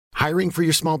Hiring for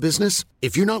your small business?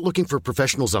 If you're not looking for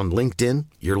professionals on LinkedIn,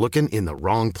 you're looking in the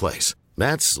wrong place.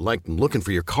 That's like looking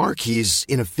for your car keys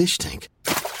in a fish tank.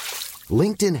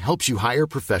 LinkedIn helps you hire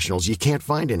professionals you can't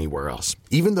find anywhere else,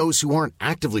 even those who aren't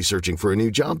actively searching for a new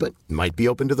job but might be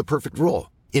open to the perfect role.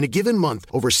 In a given month,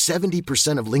 over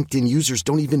 70% of LinkedIn users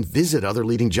don't even visit other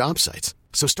leading job sites.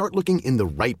 So start looking in the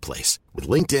right place. With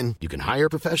LinkedIn, you can hire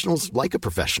professionals like a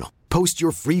professional. Post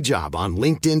your free job on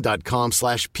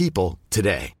linkedin.com/people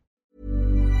today.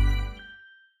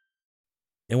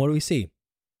 And what do we see?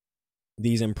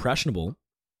 These impressionable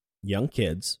young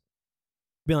kids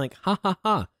being like, ha ha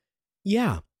ha,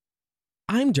 yeah,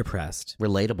 I'm depressed.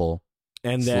 Relatable.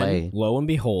 And then, lo and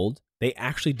behold, they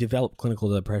actually develop clinical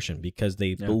depression because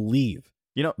they believe,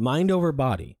 mind over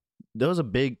body. There was a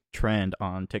big trend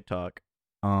on TikTok,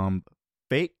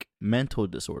 fake mental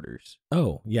disorders.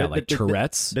 Oh, yeah, like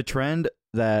Tourette's. The trend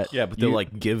that... Yeah, but they'll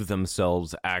like give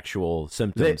themselves actual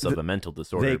symptoms of a mental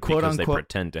disorder because they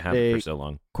pretend to have it for so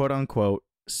long. Quote unquote,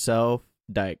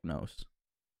 self-diagnose.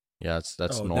 Yeah,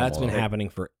 that's normal. That's been happening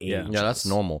for ages. Yeah, that's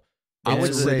normal. I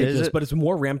would say, but it's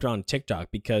more ramped on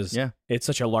TikTok because it's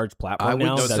such a large platform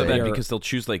now. Because they'll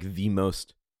choose like the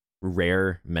most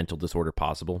rare mental disorder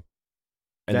possible,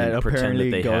 and that then pretend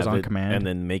that they goes have on it, command, and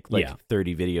then make like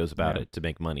 30 videos about it to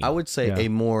make money. I would say a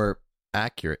more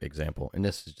accurate example, and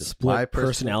this is just split my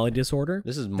personality disorder.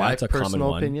 This is my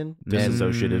personal opinion.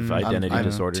 Dissociative identity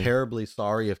disorder. I'm terribly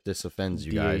sorry if this offends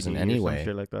you guys in any way.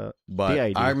 Shit like that.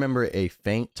 But I remember a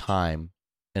faint time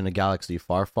in a galaxy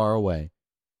far, far away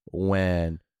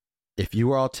when if you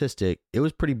were autistic, it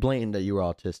was pretty blatant that you were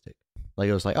autistic. Like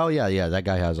it was like, oh yeah, that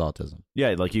guy has autism.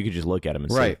 Yeah, like you could just look at him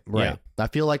and right. see. Right. I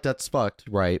feel like that's fucked,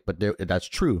 right? But that's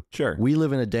true. Sure. We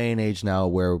live in a day and age now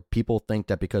where people think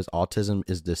that because autism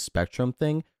is this spectrum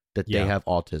thing, that they have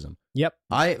autism. Yep.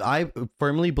 I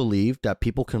firmly believe that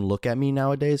people can look at me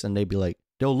nowadays and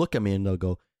they'll look at me and they'll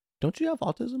go, "Don't you have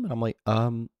autism?" And I'm like,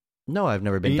 no, I've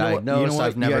never been diagnosed.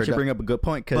 I've never. You actually bring up a good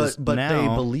point because but they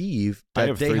believe that I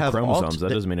have they 3 have chromosomes. That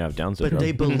doesn't mean I have Down syndrome. But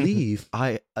they believe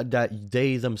that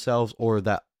they themselves or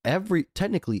that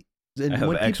technically when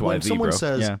someone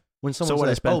says when someone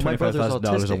says, "Oh, my brother's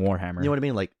autistic," on Warhammer. You know what I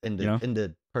mean? Like in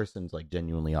the person's like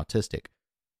genuinely autistic.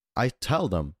 I tell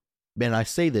them, and I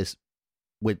say this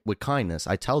with kindness.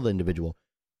 I tell the individual,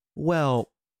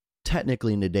 well,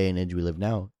 technically in the day and age we live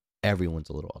now, everyone's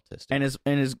a little autistic. And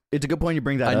it's a good point you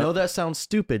bring that up. I know that sounds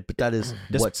stupid, but that is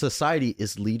what society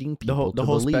is leading people to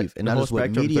believe. And that is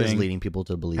what media is leading people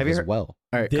to believe as well.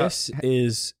 All right, this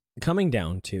is coming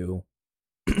down to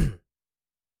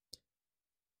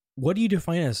what do you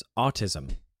define as autism?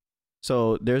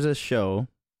 So there's a show,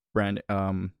 Brand.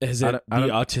 Is it the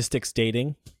autistic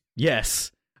stating?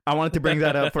 Yes. I wanted to bring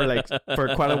that up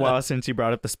for quite a while since you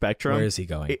brought up the spectrum. Where is he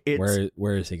going?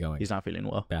 Where is he going? He's not feeling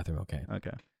well. Bathroom.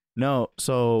 Okay. No,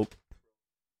 so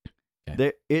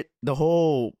the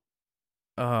whole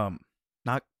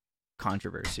not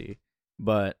controversy,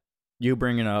 but you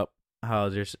bringing up how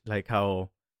there's like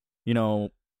how the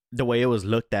way it was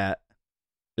looked at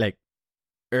like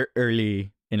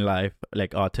early in life,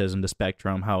 like autism, the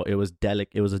spectrum, how it was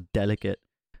a delicate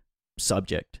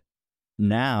subject.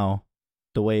 Now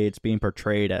the way it's being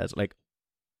portrayed as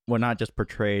not just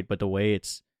portrayed, but the way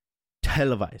it's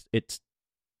televised,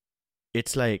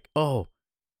 it's like, oh,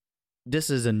 this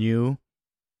is a new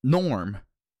norm.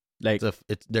 Like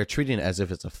they're treating it as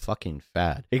if it's a fucking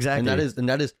fad. Exactly. And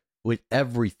that is with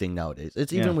everything nowadays.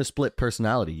 It's even with split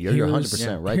personality. You're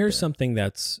 100% right. Here's something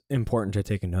that's important to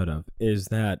take a note of is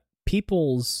that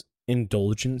people's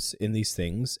indulgence in these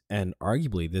things, and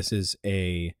arguably this is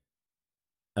a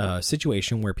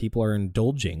situation where people are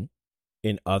indulging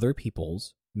in other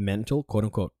people's mental, quote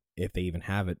unquote, if they even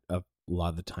have it, a lot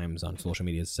of the times on social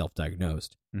media is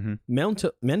self-diagnosed,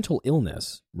 mental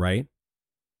illness, right?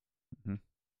 Mm-hmm.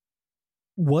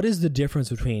 What is the difference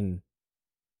between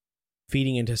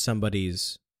feeding into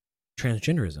somebody's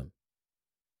transgenderism?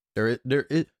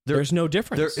 There's no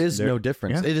difference. There is no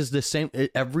difference. Yeah. It is the same.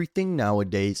 Everything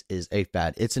nowadays is a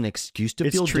fad. It's an excuse to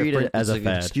feel different. As an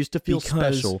excuse to feel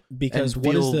special. Because and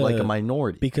what feel is the, like a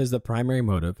minority. Because the primary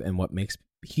motive and what makes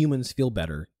humans feel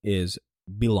better is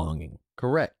belonging.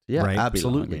 Correct. Yeah, right?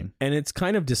 absolutely. Belonging. And it's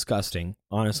kind of disgusting,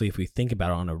 honestly, if we think about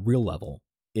it on a real level.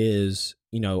 Is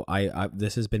I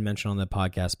this has been mentioned on the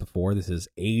podcast before. This is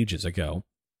ages ago.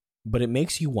 But it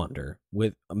makes you wonder,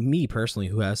 with me personally,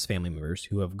 who has family members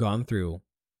who have gone through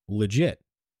legit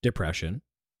depression,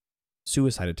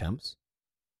 suicide attempts,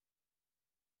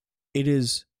 it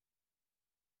is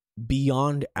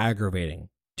beyond aggravating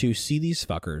to see these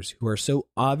fuckers who are so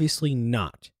obviously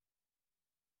not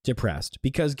depressed.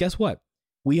 Because guess what?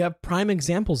 We have prime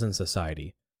examples in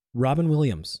society Robin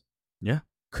Williams. Yeah.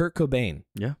 Kurt Cobain.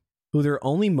 Yeah. Who their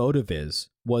only motive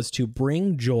was to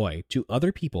bring joy to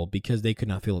other people because they could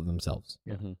not feel it themselves.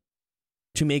 Yeah.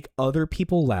 To make other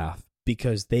people laugh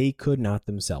because they could not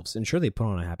themselves. And sure, they put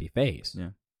on a happy face.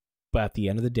 Yeah. But at the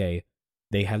end of the day,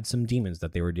 they had some demons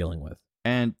that they were dealing with.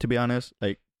 And to be honest,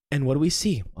 like... And what do we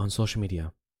see on social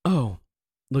media? Oh,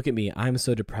 look at me. I'm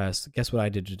so depressed. Guess what I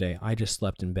did today? I just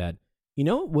slept in bed. You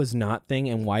know what was not thing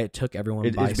and why it took everyone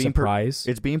by surprise?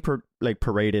 It's being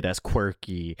paraded as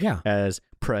quirky, as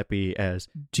preppy, as...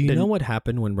 Do you know what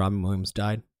happened when Robin Williams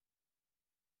died?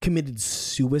 Committed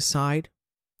suicide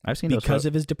I've seen because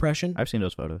of his depression? I've seen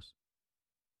those photos.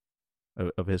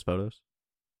 Of his photos.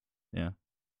 Yeah.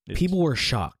 People were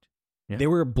shocked. Yeah. They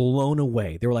were blown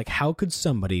away. They were like, how could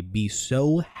somebody be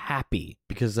so happy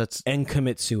and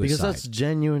commit suicide? Because that's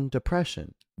genuine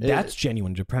depression. That's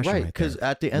genuine depression, right? Because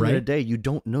at the end of the day, you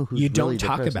don't know who's really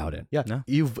talk depressed. About it. Yeah, no.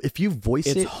 If you voice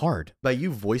it's hard. By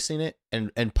you voicing it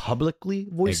and publicly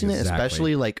voicing it,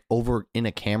 especially like over in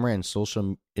a camera and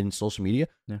social media,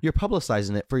 you're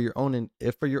publicizing it for your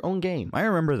own gain. I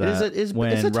remember that it's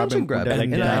attention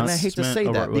grabbing, and I hate to say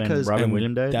that because Robin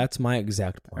Williams died. That's my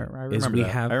exact point. I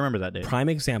remember that day. Prime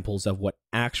examples of what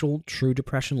actual true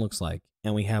depression looks like,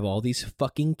 and we have all these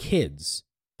fucking kids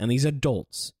and these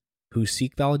adults who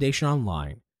seek validation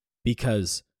online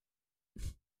because,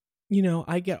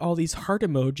 I get all these heart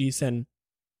emojis and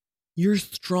you're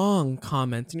strong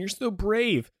comments and you're so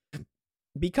brave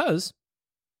because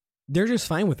they're just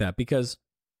fine with that because,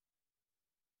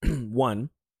 one,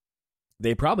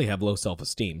 they probably have low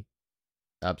self-esteem.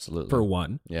 Absolutely. For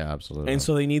one. Yeah, absolutely. And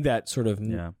so they need that sort of,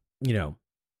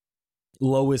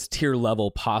 lowest tier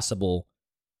level possible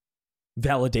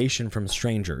validation from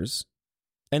strangers.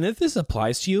 And if this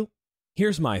applies to you,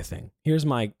 here's my thing.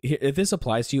 If this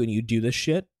applies to you and you do this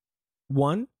shit,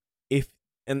 one,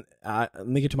 let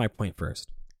me get to my point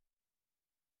first.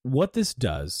 What this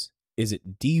does is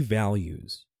it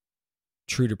devalues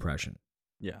true depression.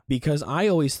 Yeah. Because I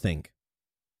always think,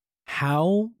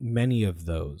 how many of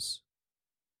those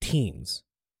teens,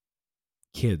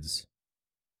 kids,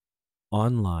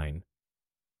 online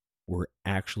were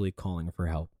actually calling for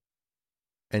help?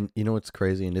 And you know what's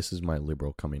crazy? And this is my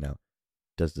liberal coming out.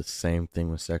 It does the same thing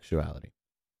with sexuality.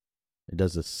 It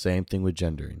does the same thing with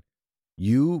gendering.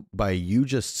 By you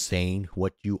just saying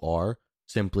what you are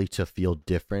simply to feel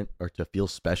different or to feel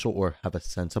special or have a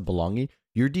sense of belonging,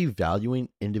 you're devaluing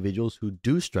individuals who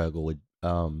do struggle with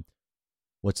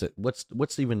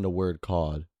what's even the word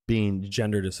called? Being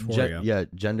gender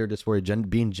dysphoria. Gender dysphoria,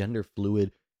 being gender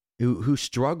fluid, who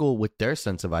struggle with their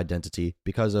sense of identity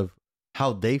because of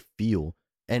how they feel.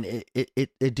 And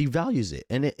it devalues it,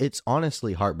 and it's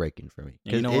honestly heartbreaking for me.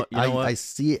 You know what? I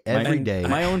see it every day.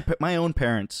 My own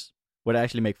parents would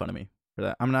actually make fun of me for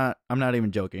that. I'm not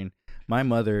even joking. My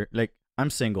mother, like, I'm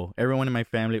single. Everyone in my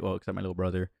family, well, except my little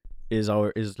brother, is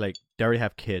like, they already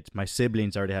have kids. My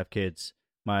siblings already have kids.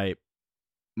 My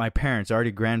parents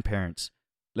already grandparents.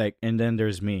 Like, and then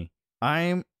there's me.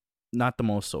 I'm not the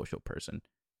most social person.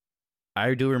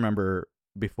 I do remember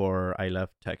before I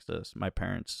left Texas, my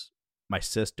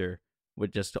sister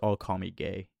would just all call me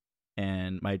gay,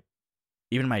 and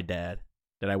even my dad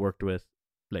that I worked with,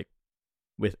 like,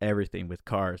 with everything, with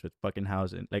cars, with fucking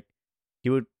housing, like, he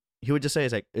would just say,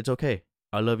 it's like, it's okay,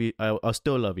 I love you, I'll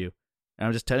still love you. And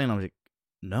I'm just telling him, like,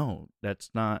 no,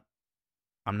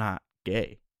 I'm not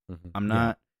gay. Mm-hmm. I'm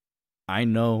not. Yeah. I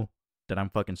know that I'm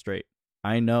fucking straight.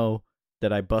 I know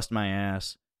that I bust my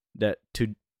ass that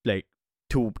to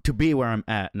be where I'm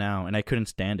at now, and I couldn't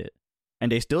stand it.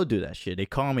 And they still do that shit. They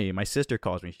call me. My sister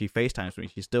calls me. She FaceTimes me.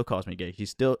 She still calls me gay.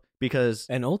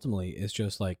 And ultimately, it's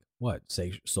just like, what?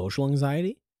 Say social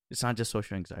anxiety? It's not just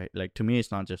social anxiety. Like, to me,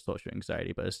 it's not just social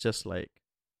anxiety, but it's just like,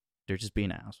 they're just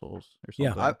being assholes or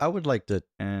something. Yeah, I would like to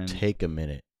take a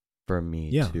minute for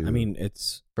me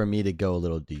for me to go a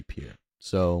little deep here.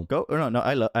 So go.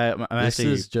 This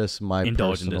is just my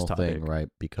personal thing, right?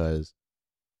 Because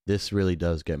this really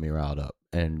does get me riled up.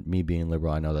 And me being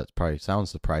liberal, I know that probably sounds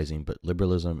surprising, but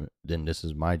liberalism, then this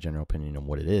is my general opinion on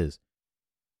what it is.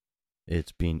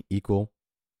 It's being equal,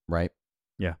 right?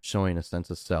 Yeah. Showing a sense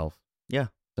of self. Yeah.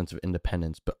 Sense of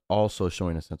independence, but also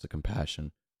showing a sense of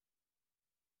compassion.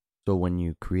 So when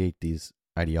you create these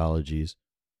ideologies,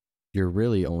 you're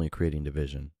really only creating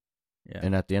division. Yeah.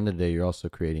 And at the end of the day, you're also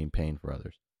creating pain for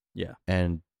others. Yeah.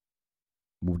 And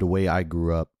the way I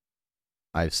grew up,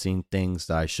 I've seen things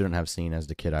that I shouldn't have seen as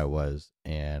the kid I was,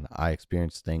 and I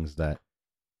experienced things that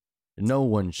no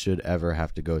one should ever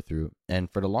have to go through.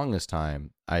 And for the longest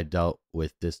time, I dealt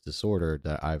with this disorder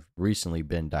that I've recently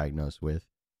been diagnosed with,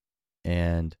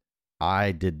 and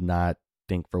I did not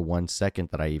think for 1 second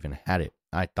that I even had it.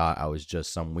 I thought I was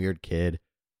just some weird kid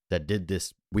that did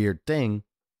this weird thing.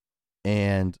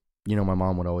 And, you know, my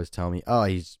mom would always tell me, oh,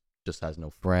 he's just has no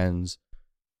friends.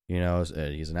 You know,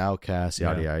 he's an outcast,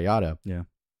 yada, yada, yada. Yeah.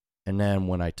 And then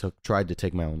when I tried to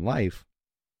take my own life,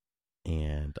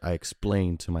 and I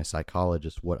explained to my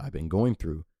psychologist what I've been going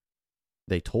through,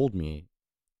 they told me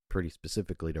pretty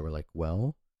specifically, they were like,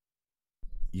 well,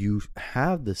 you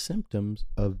have the symptoms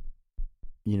of,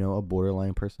 you know, a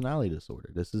borderline personality disorder.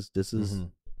 This is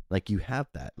like, you have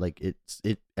that. Like,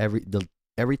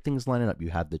 everything's lining up. You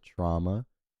have the trauma,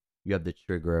 you have the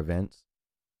trigger events.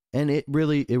 And it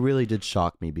really did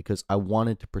shock me because I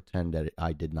wanted to pretend that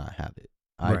I did not have it.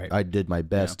 I did my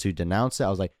best to denounce it. I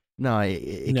was like, no, it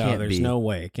can't be. No, there's no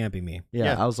way. It can't be me.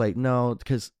 Yeah, I was like, no,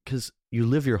 because you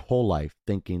live your whole life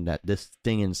thinking that this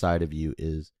thing inside of you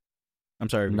is I'm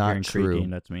sorry, not true.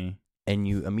 Creaking, that's me. And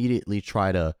you immediately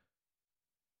try to,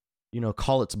 you know,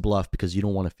 call its bluff because you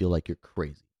don't want to feel like you're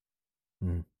crazy.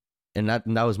 Mm. And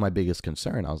that was my biggest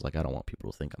concern. I was like, I don't want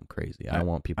people to think I'm crazy. I don't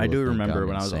want people to think I'm remember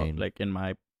when insane. I was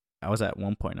like I was at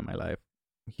one point in my life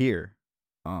here,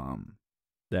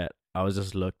 that I was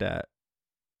just looked at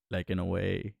like in a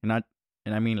way, and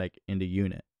I mean like in the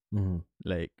unit,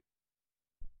 like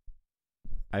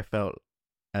I felt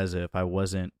as if I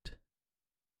wasn't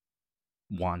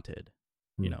wanted,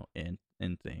 you know, in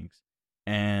things.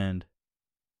 And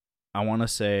I want to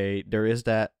say there is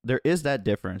that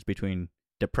difference between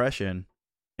depression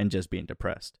and just being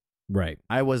depressed. Right.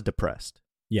 I was depressed.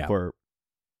 Yeah. For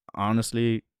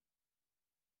honestly,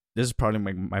 this is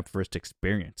probably my first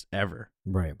experience ever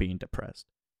being depressed.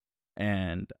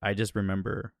 And I just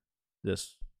remember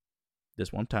this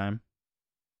one time,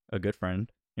 a good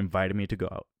friend invited me to go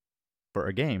out for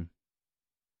a game.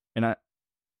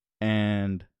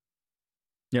 And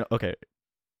you know, okay,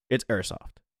 it's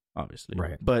airsoft, obviously.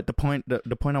 Right. But the point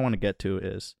I want to get to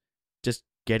is just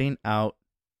getting out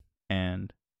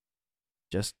and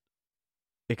just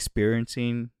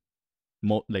experiencing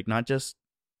like not just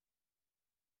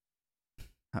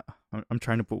I'm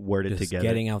trying to word it together.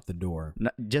 Getting out the door.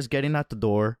 Just getting out the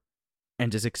door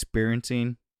and just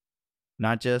experiencing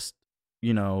not just,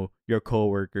 you know, your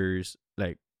coworkers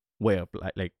like way of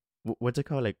like what's it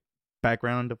called, like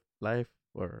background of life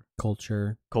or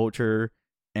culture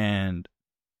and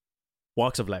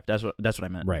walks of life. That's what I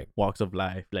meant. Right. Walks of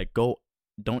life. Like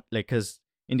don't like, cuz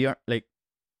in the like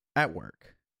at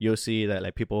work you'll see that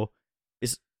like people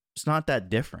it's not that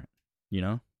different, you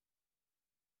know?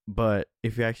 But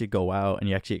if you actually go out and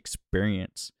you actually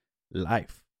experience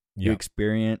life, you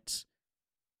experience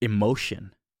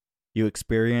emotion, you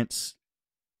experience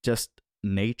just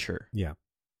nature. Yeah.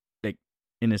 Like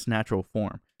in its natural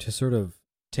form. To sort of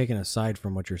take an aside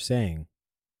from what you're saying,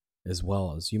 as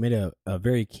well as you made a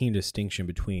very keen distinction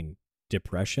between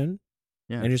depression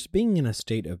and just being in a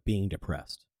state of being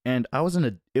depressed. And I was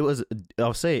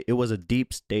I'll say it was a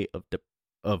deep state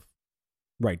of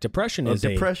right. Depression is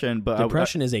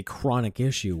a chronic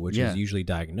issue, which is usually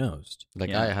diagnosed.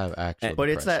 Like I have actual but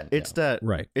depression. it's that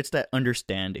right. It's that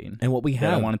understanding. And what we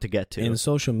have that I wanted to get to in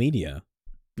social media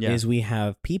is we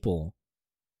have people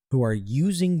who are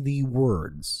using the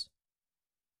words,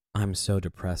 "I'm so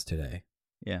depressed today."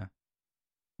 Yeah.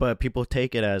 But people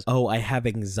take it as, "Oh, I have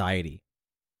anxiety."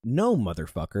 No,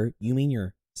 motherfucker. You mean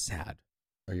you're sad.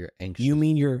 Or you're anxious. You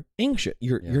mean you're anxious.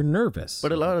 You're nervous.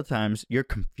 But a lot of times you're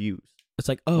confused. It's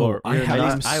like, oh,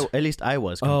 at least I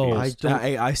was confused.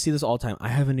 I see this all the time. I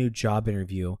have a new job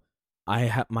interview.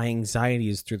 My anxiety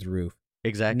is through the roof.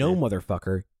 Exactly. No,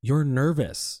 motherfucker, you're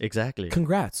nervous. Exactly.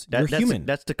 Congrats. You're human.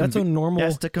 That's a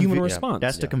normal human response.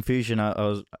 That's the confusion I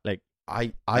was like,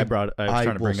 I was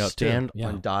trying to bring up too. Stand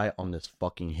and die on this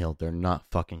fucking hill. They're not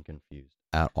fucking confused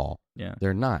at all. Yeah.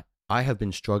 They're not. I have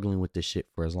been struggling with this shit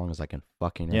for as long as I can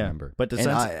fucking remember. But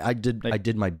I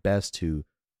did my best to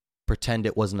pretend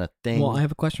it wasn't a thing. Well, I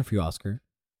have a question for you, Oscar.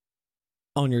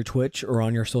 On your Twitch or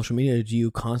on your social media, do you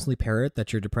constantly parrot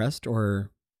that you're depressed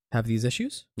or have these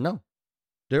issues? No.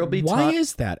 There'll be Why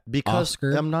is that? Because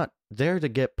Oscar? I'm not there to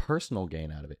get personal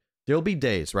gain out of it. There'll be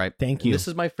days, right? Thank you. This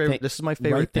is my favorite. This is my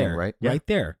favorite thing, right? Right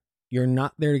there. You're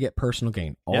not there to get personal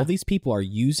gain. All these people are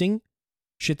using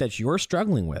shit that you're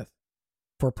struggling with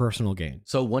for personal gain.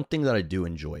 So one thing that I do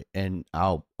enjoy, and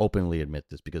I'll openly admit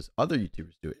this because other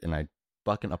YouTubers do it, and I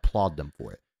fucking applaud them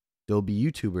for it. There'll be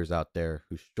YouTubers out there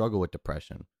who struggle with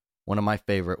depression. One of my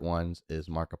favorite ones is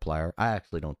Markiplier. I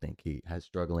actually don't think he has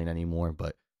struggling anymore,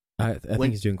 but I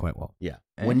think he's doing quite well. Yeah.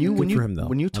 And when you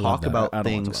though. talk about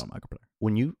things,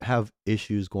 when you have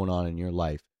issues going on in your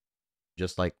life,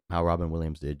 just like how Robin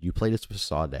Williams did, you play this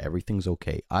facade that everything's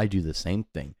okay. I do the same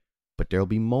thing. but there'll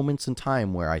be moments in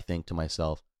time where I think to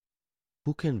myself,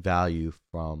 who can value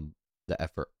from the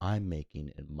effort I'm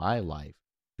making in my life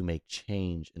to make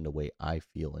change in the way I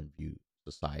feel and view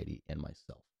society and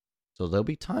myself? So there'll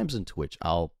be times into which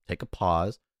I'll take a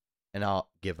pause and I'll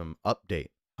give them update.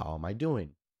 How am I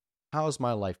doing? How is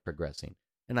my life progressing?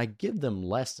 And I give them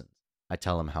lessons. I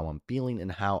tell them how I'm feeling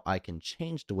and how I can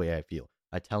change the way I feel.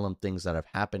 I tell them things that have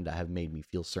happened that have made me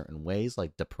feel certain ways,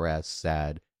 like depressed,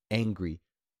 sad, angry,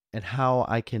 and how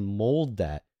I can mold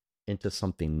that into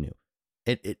something new.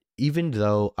 Even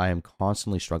though I am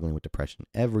constantly struggling with depression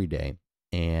every day,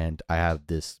 and I have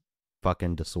this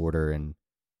fucking disorder and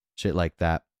shit like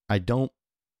that, I don't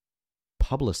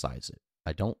publicize it.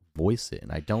 I don't voice it,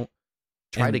 and I don't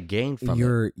try to gain from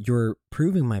it. You're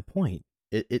proving my point.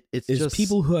 It's is just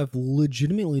people who have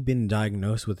legitimately been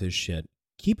diagnosed with this shit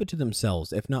keep it to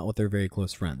themselves, if not with their very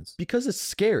close friends. Because it's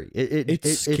scary.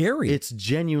 It's scary. It's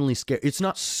genuinely scary. It's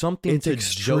not something to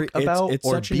joke about.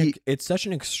 It's such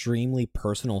an extremely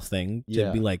personal thing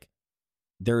to be like,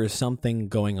 there is something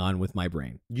going on with my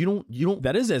brain. You don't.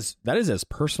 That is as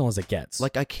personal as it gets.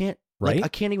 Like I can't. Right? Like I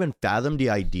can't even fathom the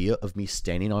idea of me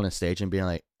standing on a stage and being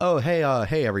like, "Oh, hey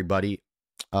everybody."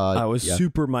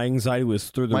 My anxiety was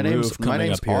through the roof. My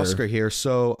name's Oscar here.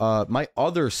 So my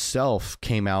other self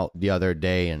came out the other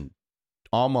day and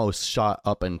almost shot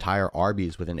up entire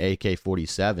Arby's with an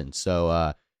AK-47. So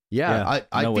I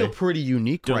feel pretty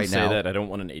unique right now. Don't say that. I don't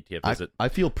want an ATF visit. I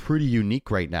feel pretty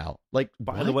unique right now. Like,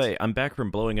 by the way, I'm back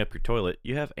from blowing up your toilet.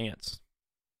 You have ants.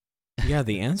 Yeah,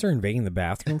 the ants are invading the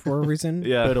bathroom for a reason.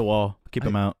 Yeah, build a wall, keep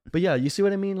them out. But yeah, you see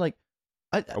what I mean? Like,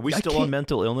 are we still on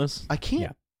mental illness? I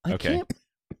can't. Yeah.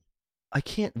 I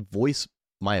can't voice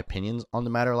my opinions on the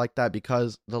matter like that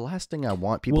because the last thing I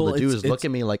want people to do is look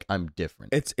at me like I'm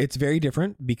different. It's very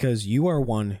different because you are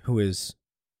one who is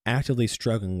actively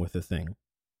struggling with the thing.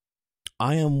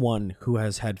 I am one who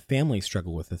has had family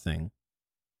struggle with the thing.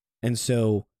 And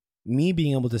so me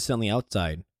being able to sit on the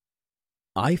outside,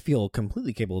 I feel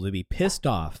completely capable to be pissed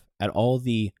off at all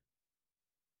the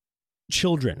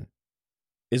children,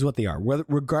 is what they are.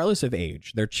 Regardless of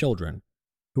age, they're children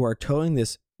who are towing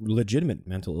this legitimate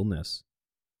mental illness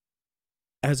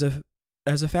as a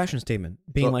fashion statement,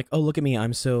 being like, "Oh, look at me,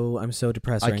 I'm so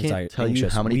depressed or anxiety." I can't tell you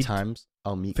how many times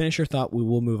I'll meet. Finish your thought. We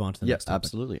will move on to the next topic.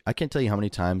 Absolutely. I can't tell you how many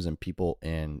times in people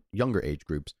in younger age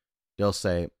groups they'll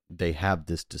say they have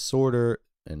this disorder,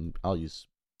 and I'll use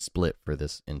Split for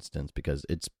this instance because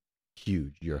it's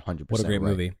huge. You're 100%. What a great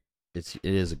movie! It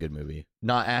is a good movie.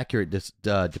 Not accurate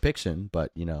depiction,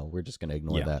 but we're just gonna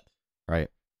ignore that, right?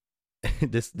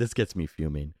 This gets me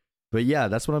fuming. But yeah,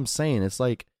 that's what I'm saying. It's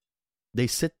like they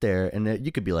sit there and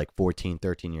you could be like 14,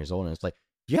 13 years old and it's like,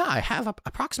 yeah, I have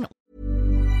approximately.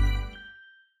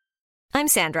 I'm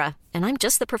Sandra, and I'm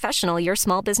just the professional your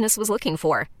small business was looking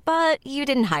for. But you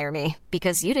didn't hire me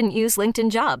because you didn't use LinkedIn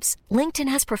Jobs. LinkedIn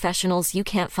has professionals you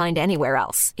can't find anywhere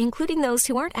else, including those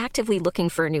who aren't actively looking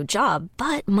for a new job,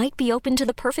 but might be open to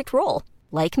the perfect role,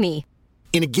 like me.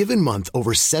 In a given month,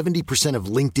 over 70% of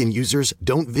LinkedIn users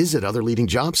don't visit other leading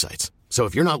job sites. So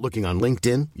if you're not looking on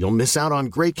LinkedIn, you'll miss out on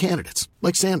great candidates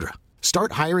like Sandra.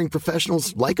 Start hiring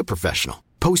professionals like a professional.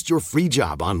 Post your free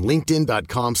job on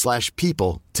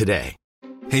linkedin.com/people today.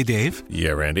 Hey, Dave.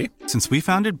 Yeah, Randy. Since we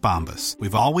founded Bombas,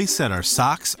 we've always said our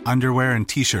socks, underwear, and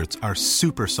T-shirts are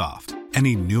super soft.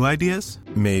 Any new ideas?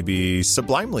 Maybe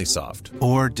sublimely soft.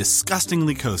 Or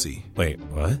disgustingly cozy. Wait,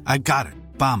 what? I got it.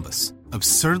 Bombas.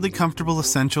 Absurdly comfortable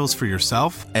essentials for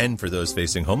yourself and for those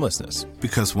facing homelessness.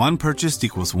 Because one purchased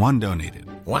equals one donated.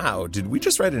 Wow, did we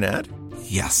just write an ad?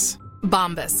 Yes.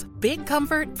 Bombas. Big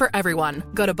comfort for everyone.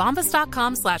 Go to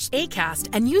bombas.com/ACAST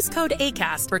and use code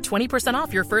ACAST for 20%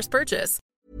 off your first purchase.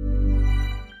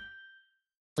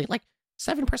 Like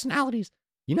 7 personalities.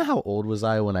 You know how old was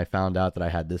I when I found out that I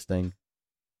had this thing?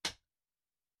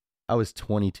 I was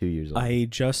 22 years old. I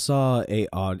just saw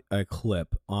a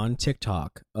clip on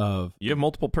TikTok of... You have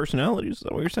multiple personalities, is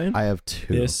that what you're saying? I have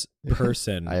 2. This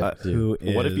person who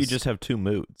is... What if you just have 2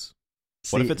 moods?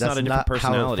 See, what if it's not a different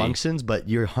personality? How it functions, but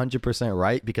you're 100%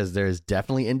 right because there's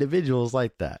definitely individuals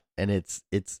like that. And it's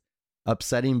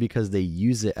upsetting because they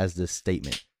use it as this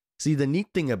statement. See, the neat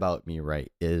thing about me,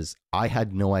 right, is I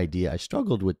had no idea. I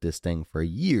struggled with this thing for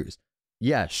years.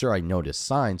 Yeah, sure, I noticed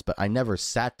signs, but I never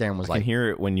sat there and was I can hear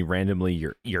it when you randomly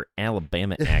your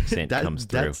Alabama accent comes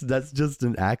through. That's just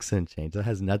an accent change. That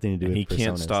has nothing to do with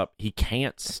personas. He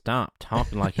can't stop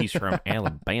talking like he's from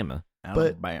Alabama.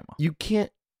 But you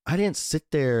can't. I didn't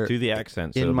sit there. Do the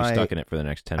accent, so you'll be stuck in it for the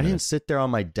next 10 minutes. I didn't sit there on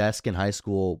my desk in high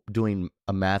school doing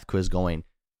a math quiz going,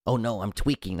 oh no, I'm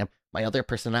tweaking. My other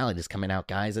personality is coming out,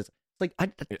 guys. It's Like,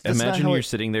 imagine you're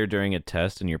sitting there during a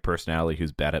test and your personality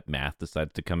who's bad at math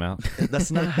decides to come out.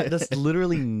 That's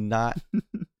literally not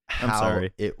how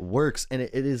it works. And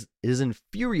it is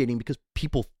infuriating because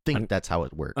people think that's how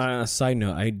it works. On a side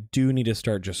note, I do need to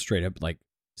start just straight up like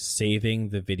saving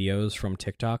the videos from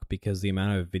TikTok, because the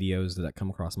amount of videos that come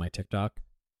across my TikTok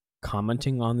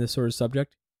commenting on this sort of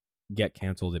subject get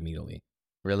canceled immediately.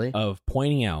 Really? Of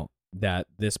pointing out that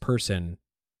this person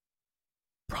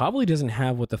probably doesn't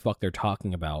have what the fuck they're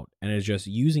talking about and is just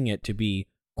using it to be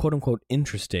quote unquote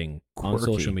interesting on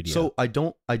social media. So I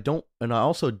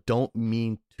also don't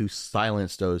mean to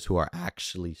silence those who are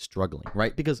actually struggling,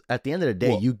 right? Because at the end of the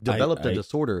day, you developed a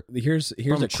disorder. Here's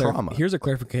from trauma. Here's a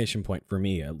clarification point for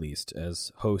me, at least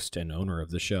as host and owner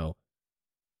of the show.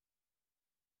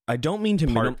 I don't mean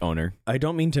to owner. I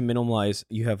don't mean to minimize.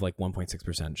 You have like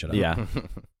 1.6%. Shut up. Yeah.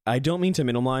 I don't mean to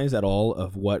minimize at all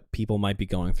of what people might be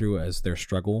going through as their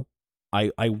struggle.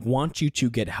 I want you to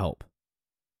get help.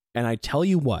 And I tell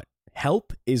you what,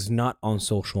 help is not on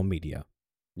social media.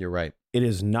 You're right. It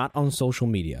is not on social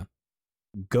media.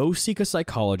 Go seek a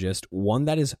psychologist, one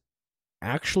that is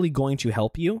actually going to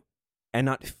help you and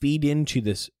not feed into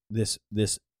this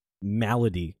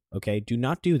malady, okay? Do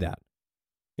not do that.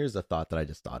 Here's a thought that I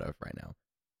just thought of right now.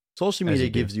 Social media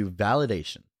gives you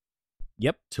validation.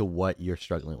 Yep. To what you're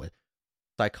struggling with.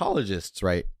 Psychologists,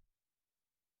 right?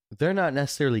 They're not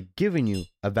necessarily giving you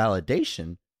a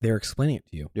validation. They're explaining it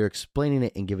to you. They're explaining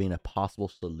it and giving a possible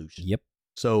solution. Yep.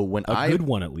 So a good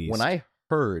one at least. When I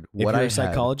heard if what you're I a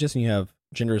psychologist and you have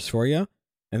gender dysphoria,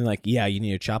 and they're like, yeah, you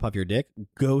need to chop off your dick,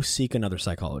 go seek another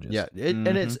psychologist. Yeah,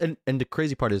 and the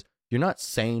crazy part is you're not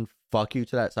saying fuck you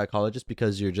to that psychologist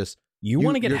because you're just you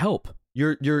want to get help.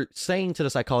 You're saying to the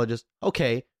psychologist,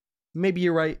 okay, maybe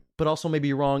you're right, but also maybe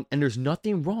you're wrong, and there's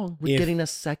nothing wrong with getting a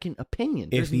second opinion.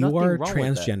 If you are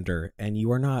transgender and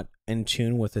you are not in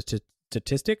tune with the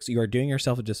statistics, you are doing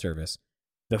yourself a disservice.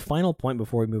 The final point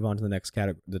before we move on to the next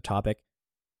the topic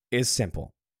is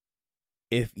simple.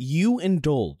 If you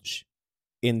indulge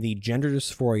in the gender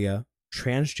dysphoria,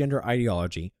 transgender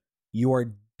ideology, you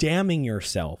are damning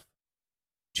yourself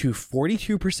to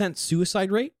 42%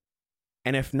 suicide rate,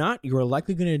 and if not, you are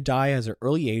likely going to die at an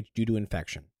early age due to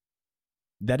infection.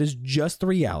 That is just the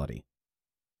reality.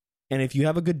 And if you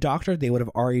have a good doctor, they would have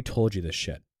already told you this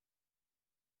shit.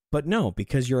 But no,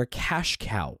 because you're a cash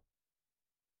cow.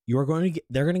 They're going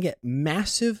to get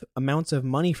massive amounts of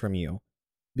money from you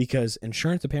because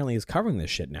insurance apparently is covering this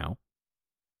shit now.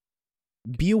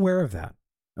 Be aware of that,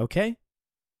 okay?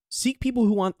 Seek people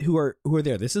who are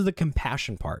there. This is the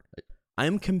compassion part. I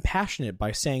am compassionate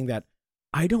by saying that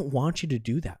I don't want you to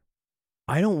do that.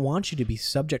 I don't want you to be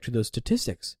subject to those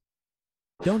statistics.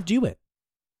 Don't do it.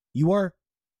 You are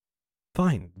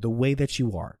fine the way that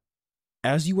you are.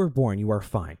 As you were born, you are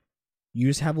fine. You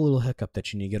just have a little hiccup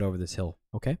that you need to get over this hill,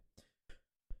 okay?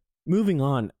 Moving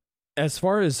on, as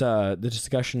far as the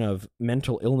discussion of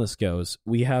mental illness goes,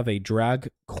 we have a drag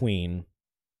queen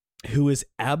who is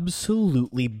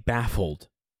absolutely baffled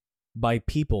by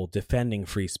people defending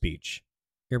free speech.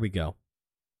 Here we go.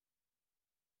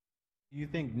 You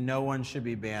think no one should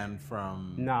be banned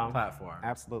from platform?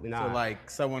 Absolutely not. So like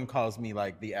someone calls me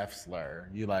like the F slur,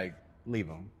 you like leave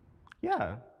them?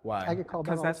 Yeah. Why? I get called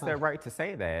because that's their right to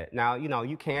say that. Now,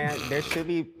 you can. There should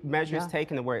be measures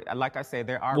taken where, like I said,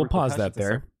 there are. We'll pause that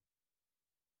there.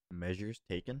 Measures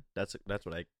taken. That's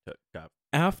what I got.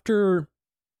 After.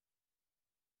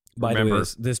 By the way,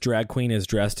 this drag queen is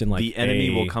dressed in like the enemy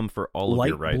will come for all of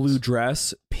your rights. Light blue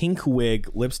dress, pink wig,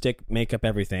 lipstick, makeup,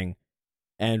 everything.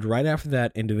 And right after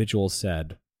that, individual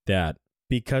said that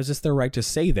because it's their right to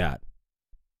say that,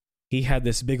 he had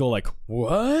this big old like,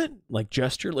 what? Like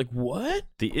gesture, like what?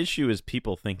 The issue is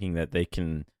people thinking that they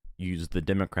can use the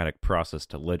democratic process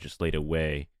to legislate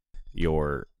away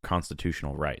your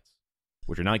constitutional rights,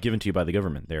 which are not given to you by the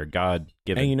government. They're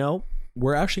God-given. And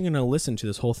we're actually going to listen to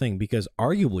this whole thing because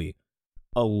arguably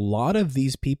a lot of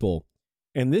these people,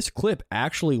 and this clip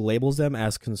actually labels them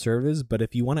as conservatives, but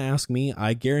if you want to ask me,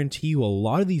 I guarantee you a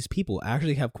lot of these people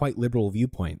actually have quite liberal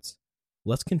viewpoints.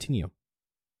 Let's continue.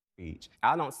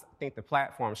 I don't think the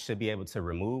platform should be able to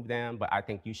remove them, but I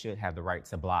think you should have the right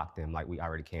to block them like we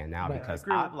already can now, because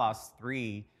I've lost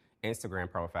 3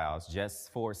 Instagram profiles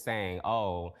just for saying,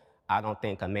 oh, I don't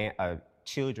think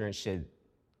children should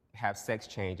have sex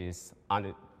changes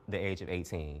under the age of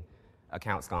 18.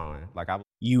 Account's gone.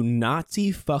 You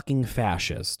Nazi fucking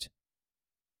fascist.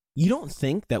 You don't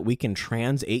think that we can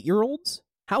trans 8-year-olds?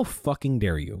 How fucking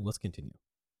dare you? Let's continue.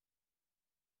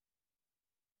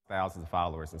 thousands of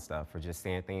followers and stuff for just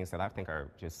saying things that I think are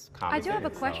just common I do have a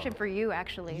sense, question for you,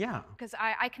 actually. Yeah. Because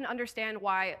I can understand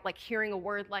why, like, hearing a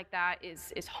word like that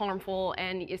is harmful,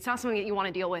 and it's not something that you want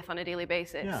to deal with on a daily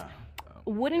basis. Yeah.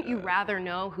 Wouldn't you rather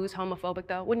know who's homophobic,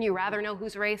 though? Wouldn't you rather know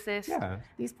who's racist? Yeah.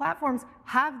 These platforms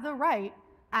have the right,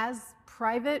 as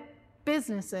private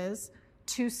businesses,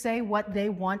 to say what they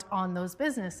want on those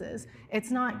businesses.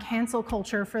 It's not cancel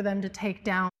culture for them to take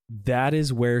down. That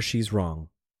is where she's wrong.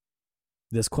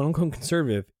 This quote-unquote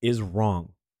conservative is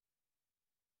wrong.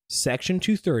 Section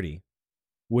 230,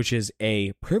 which is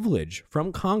a privilege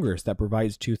from Congress that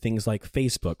provides to things like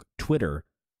Facebook, Twitter,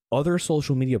 other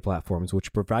social media platforms,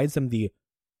 which provides them the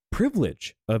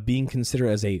privilege of being considered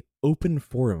as a open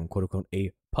forum, quote-unquote,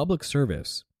 a public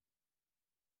service,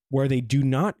 where they do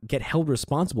not get held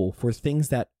responsible for things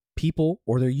that people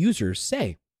or their users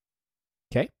say.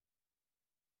 Okay?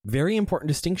 Very important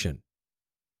distinction.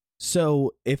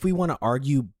 So if we want to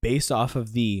argue based off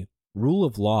of the rule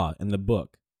of law in the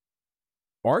book,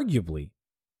 arguably,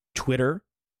 Twitter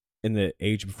in the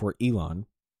age before Elon,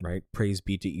 right? Praise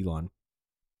be to Elon.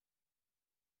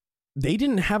 They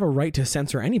didn't have a right to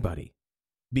censor anybody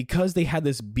because they had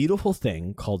this beautiful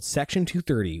thing called Section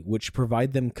 230, which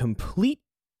provide them complete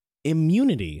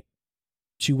immunity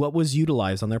to what was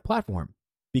utilized on their platform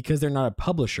because they're not a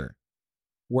publisher.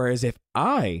 Whereas if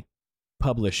I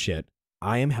publish shit,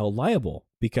 I am held liable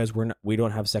because we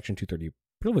don't have Section 230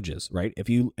 privileges, right?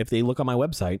 If they look on my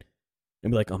website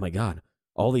and be like, oh my God,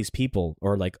 all these people,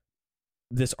 or like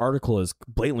this article is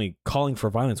blatantly calling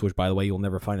for violence, which by the way, you'll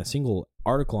never find a single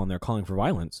article on there calling for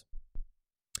violence,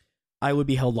 I would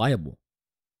be held liable.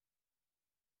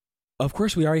 Of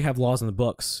course, we already have laws in the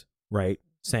books, right?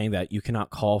 Saying that you cannot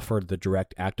call for the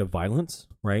direct act of violence,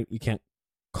 right? You can't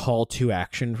call to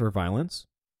action for violence.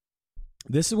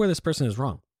 This is where this person is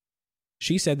wrong.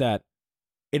 She said that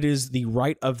it is the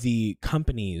right of the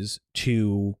companies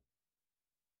to,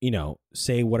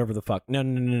 say whatever the fuck. No.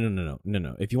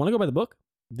 If you want to go by the book,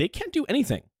 they can't do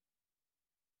anything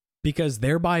because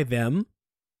thereby them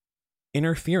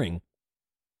interfering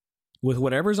with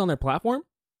whatever's on their platform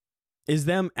is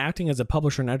them acting as a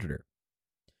publisher and editor,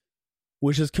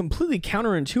 which is completely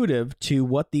counterintuitive to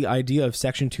what the idea of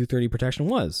Section 230 protection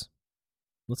was.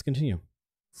 Let's continue.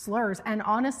 Slurs, and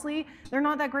honestly, they're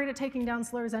not that great at taking down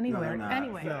slurs anyway.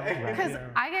 Because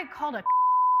I get called a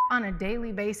on a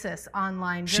daily basis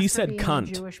online. Just she for said being cunt.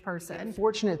 A Jewish person. The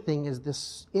unfortunate thing is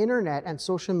this internet and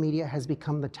social media has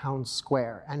become the town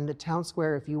square. And the town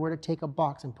square, if you were to take a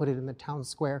box and put it in the town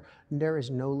square, there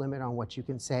is no limit on what you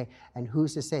can say. And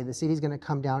who's to say the city's going to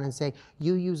come down and say,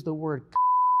 you use the word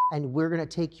and we're going to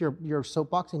take your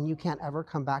soapbox and you can't ever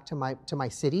come back to my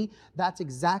city? That's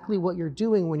exactly what you're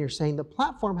doing when you're saying the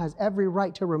platform has every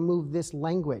right to remove this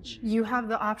language. You have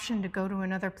the option to go to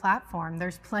another platform.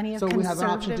 There's plenty of So we have an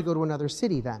option to go to another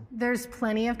city then? There's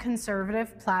plenty of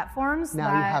conservative platforms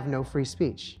now you have no free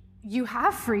speech. You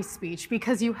have free speech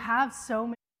because you have so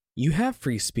many. You have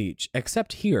free speech,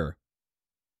 except here.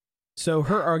 So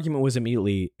her argument was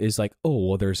immediately is like, oh,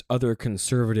 well, there's other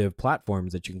conservative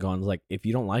platforms that you can go on. Like, if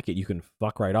you don't like it, you can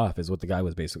fuck right off, is what the guy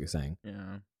was basically saying.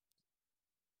 Yeah.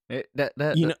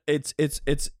 It's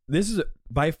this is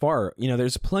by far,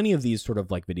 there's plenty of these sort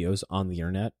of like videos on the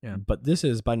internet, but this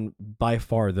is by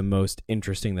far the most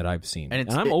interesting that I've seen. And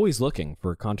I'm always looking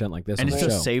for content like this. And on it's the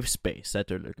a show. safe space that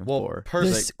they're looking for.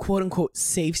 This quote unquote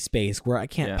safe space where I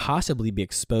can't possibly be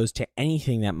exposed to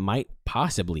anything that might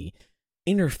possibly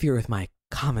interfere with my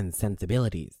common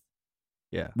sensibilities.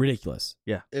 Yeah. Ridiculous.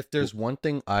 Yeah. If there's one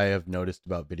thing I have noticed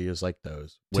about videos like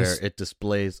those, where it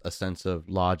displays a sense of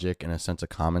logic and a sense of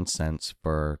common sense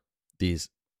for these,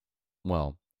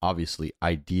 well, obviously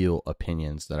ideal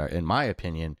opinions that are, in my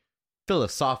opinion,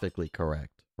 philosophically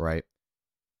correct, right?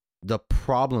 The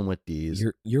problem with these,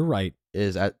 you're right,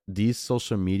 is at these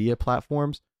social media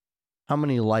platforms, how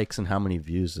many likes and how many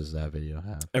views does that video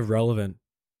have? Irrelevant.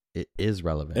 It is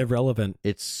relevant. Irrelevant.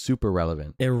 It's super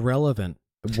relevant. Irrelevant.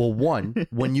 Well, one,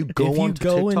 when you go if you onto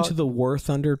go TikTok, into the War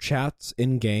Thunder chats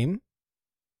in game,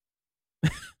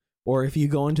 or if you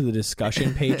go into the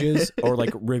discussion pages or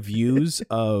like reviews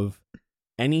of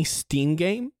any Steam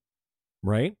game,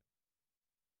 right?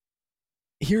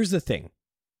 Here's the thing: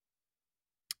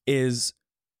 if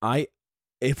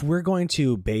we're going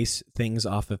to base things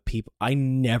off of people, I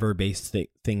never base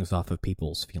things off of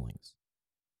people's feelings,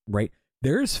 right?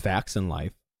 There's facts in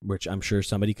life, which I'm sure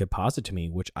somebody could posit to me,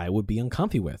 which I would be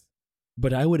uncomfy with,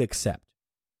 but I would accept.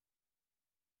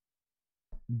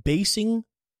 Basing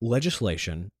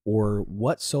legislation or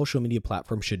what social media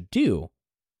platforms should do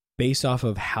based off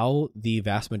of how the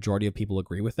vast majority of people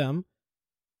agree with them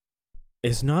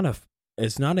is not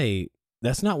a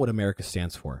That's not what America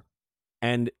stands for.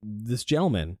 And this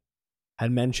gentleman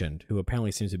had mentioned, who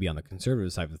apparently seems to be on the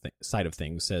conservative side of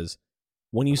things, says,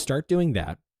 when you start doing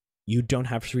that, you don't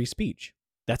have free speech.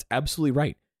 That's absolutely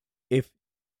right.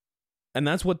 And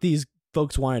that's what these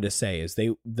folks wanted to say, is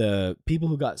the people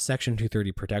who got Section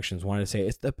 230 protections wanted to say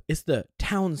it's the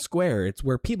town square. It's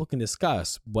where people can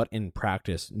discuss, but in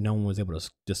practice, no one was able to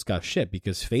discuss shit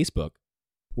because Facebook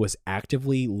was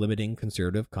actively limiting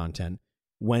conservative content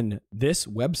when this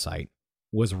website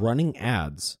was running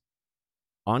ads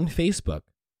on Facebook.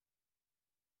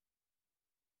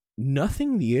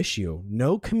 Nothing the issue,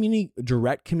 no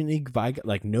direct community,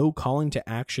 like no calling to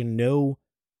action, no,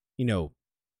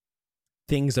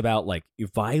 things about like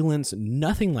violence,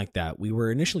 nothing like that. We were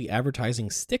initially advertising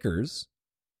stickers,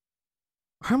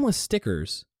 harmless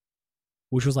stickers,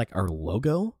 which was like our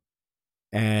logo.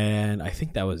 And I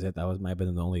think that was it. Might have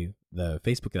been the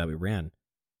Facebook that we ran.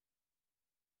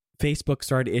 Facebook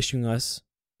started issuing us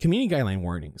community guideline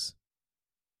warnings.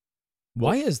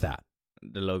 Why is that?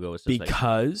 The logo is just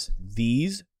because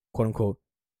these quote unquote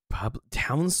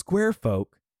town square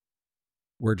folk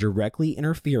were directly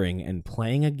interfering and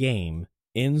playing a game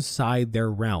inside their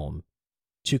realm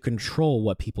to control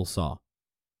what people saw.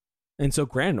 And so,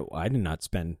 granted, I did not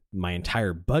spend my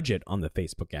entire budget on the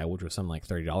Facebook ad, which was something like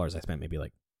 $30. I spent maybe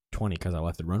like $20 because I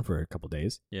left it run for a couple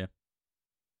days. Yeah.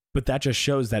 But that just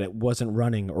shows that it wasn't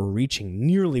running or reaching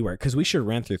nearly where, because we should have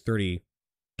ran through $30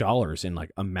 in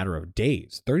like a matter of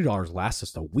days. $30 lasts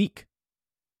us a week.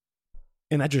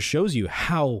 And that just shows you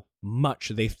how much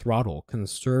they throttle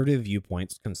conservative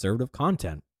viewpoints, conservative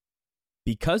content,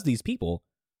 because these people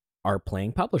are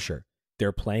playing publisher.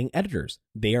 They're playing editors.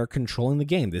 They are controlling the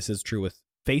game. This is true with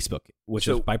Facebook, which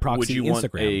is by proxy Instagram. Would you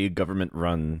want a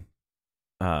government-run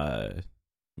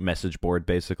message board,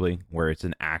 basically, where it's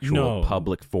an actual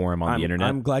public forum on the internet?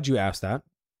 I'm glad you asked that.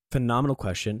 Phenomenal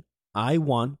question. I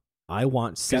want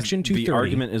Section 230. The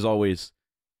argument is always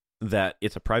that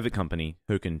it's a private company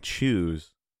who can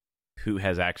choose who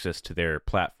has access to their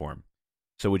platform.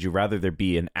 So would you rather there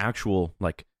be an actual,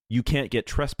 like, you can't get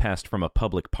trespassed from a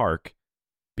public park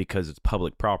because it's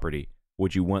public property?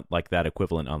 Would you want like that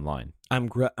equivalent online? I'm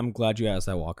glad you asked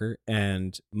that, Walker.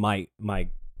 And my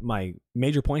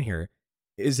major point here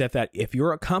is that if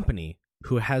you're a company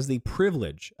who has the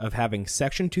privilege of having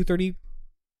Section 230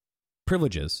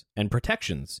 privileges and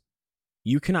protections,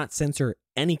 you cannot censor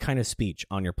any kind of speech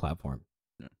on your platform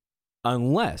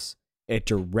unless it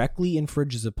directly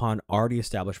infringes upon already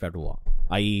established federal law,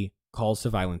 i.e. calls to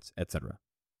violence, etc.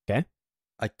 Okay?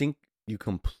 I think you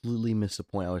completely missed the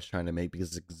point I was trying to make,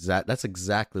 because that's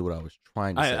exactly what I was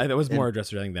trying to say. That was more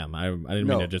addressing them. I didn't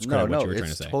mean to discredit what you were trying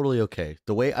to say. It's totally okay.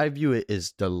 The way I view it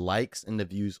is the likes and the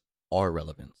views are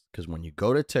relevant, because when you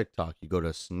go to TikTok, you go to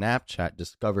Snapchat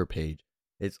Discover page,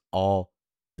 it's all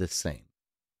the same.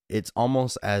 It's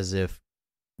almost as if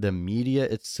the media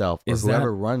itself, or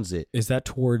whoever runs it, is that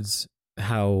towards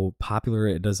how popular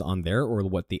it does on there, or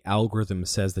what the algorithm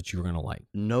says that you're going to like?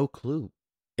 No clue.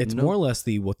 It's more or less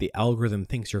what the algorithm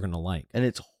thinks you're going to like. And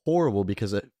it's horrible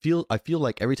because I feel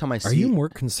like every time I see... Are you more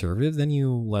conservative than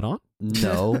you let on?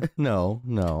 No.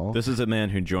 This is a man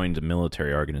who joined a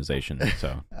military organization,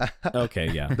 so...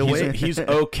 Okay, yeah. He's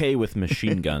okay with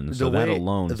machine guns, so that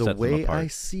alone sets him apart. The way I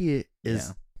see it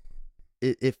is,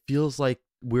 it feels like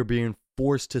we're being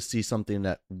forced to see something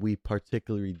that we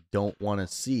particularly don't want to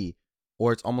see,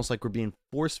 or it's almost like we're being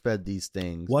force-fed these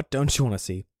things. What don't you want to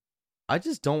see? I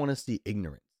just don't want to see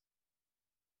ignorance.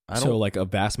 So like a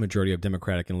vast majority of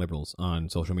Democratic and liberals on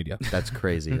social media. That's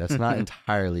crazy. That's not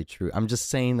entirely true. I'm just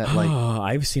saying that, like...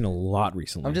 I've seen a lot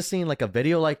recently. I'm just saying, like, a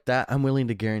video like that, I'm willing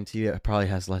to guarantee it probably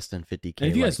has less than 50K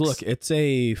if you likes. guys look, it's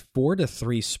a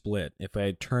 4-3 split. If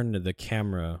I turn the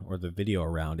camera or the video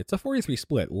around, it's a 43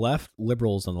 split. Left,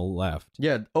 liberals on the left.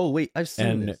 Yeah. Oh, wait. I've seen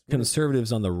and this.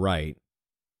 Conservatives on the right.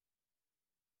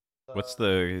 What's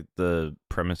the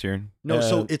premise here? No,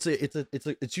 so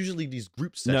it's usually these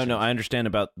group sessions. No, I understand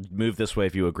about move this way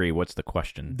if you agree. What's the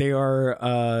question? They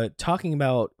are talking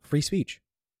about free speech.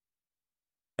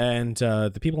 And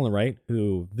the people on the right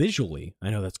who visually, I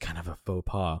know that's kind of a faux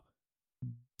pas,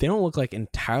 they don't look like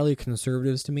entirely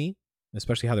conservatives to me,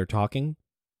 especially how they're talking.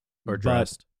 Or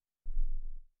dressed.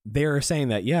 They're saying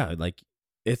that, like,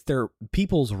 it's their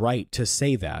people's right to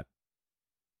say that.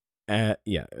 Were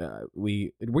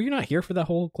you not here for that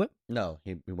whole clip? No,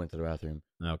 we went to the bathroom.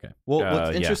 Okay. Well,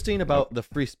 what's interesting about the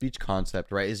free speech concept,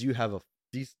 right, is you have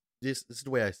this is the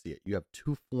way I see it. You have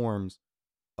two forms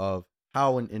of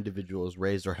how an individual is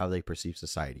raised or how they perceive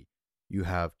society. You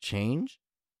have change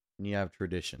and you have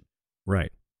tradition.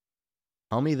 Right.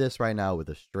 Tell me this right now with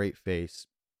a straight face,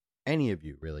 any of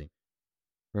you really.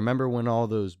 Remember when all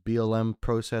those BLM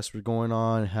protests were going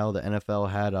on? How the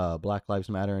NFL had Black Lives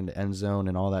Matter in the end zone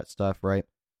and all that stuff, right?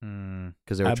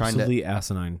 Because they were absolutely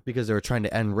asinine. Because they were trying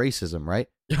to end racism, right?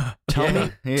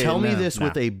 Tell me this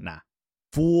with a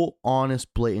full,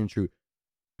 honest, blatant truth: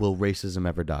 will racism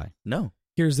ever die? No.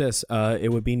 Here's this.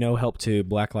 It would be no help to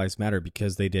Black Lives Matter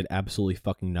because they did absolutely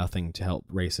fucking nothing to help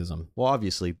racism. Well,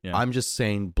 obviously, I'm just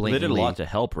saying blatantly. They did a lot to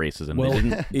help racism. Well, they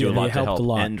didn't do a lot to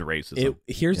help end racism.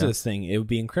 Here's this thing. It would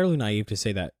be incredibly naive to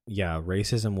say that,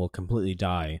 racism will completely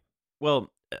die.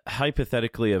 Well,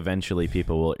 hypothetically, eventually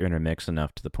people will intermix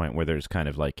enough to the point where there's kind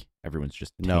of like everyone's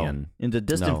just tan. In the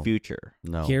distant future.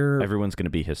 No. Here, everyone's going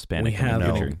to be Hispanic in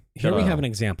the future. Here we No. have an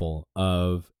example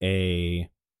of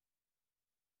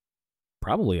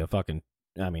probably a fucking,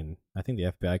 I think the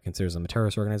FBI considers them a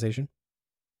terrorist organization.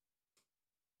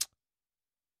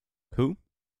 Who?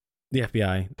 The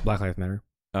FBI, Black Lives Matter.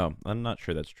 Oh, I'm not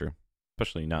sure that's true.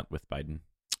 Especially not with Biden.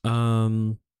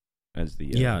 As the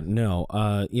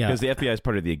because the FBI is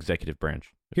part of the executive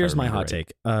branch. Here's my hot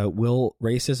take. Will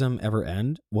racism ever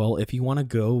end? Well, if you want to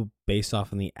go based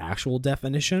off on the actual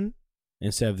definition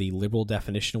instead of the liberal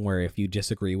definition where if you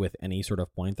disagree with any sort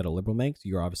of point that a liberal makes,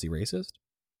 you're obviously racist.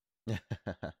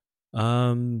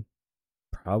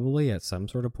 Probably at some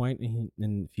sort of point in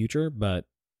the future, but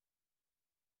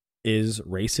is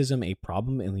racism a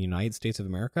problem in the United States of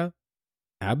America?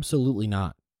 Absolutely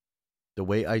not. The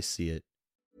way I see it.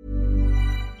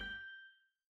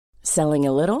 Selling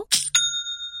a little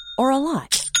or a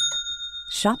lot?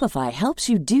 Shopify helps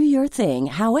you do your thing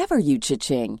however you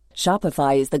cha-ching.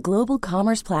 Shopify is the global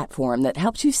commerce platform that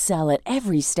helps you sell at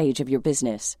every stage of your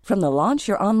business. From the launch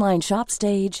your online shop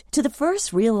stage to the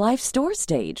first real-life store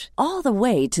stage, all the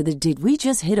way to the did we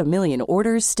just hit a million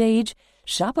orders stage.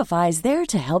 Shopify is there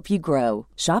to help you grow.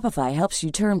 Shopify helps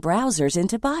you turn browsers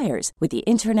into buyers with the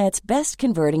internet's best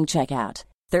converting checkout.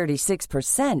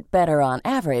 36% better on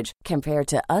average compared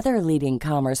to other leading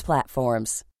commerce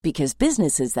platforms. Because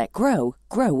businesses that grow,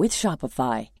 grow with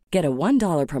Shopify. Get a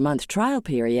 $1 per month trial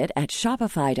period at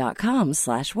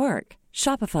shopify.com/work.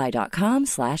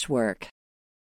 Shopify.com/work.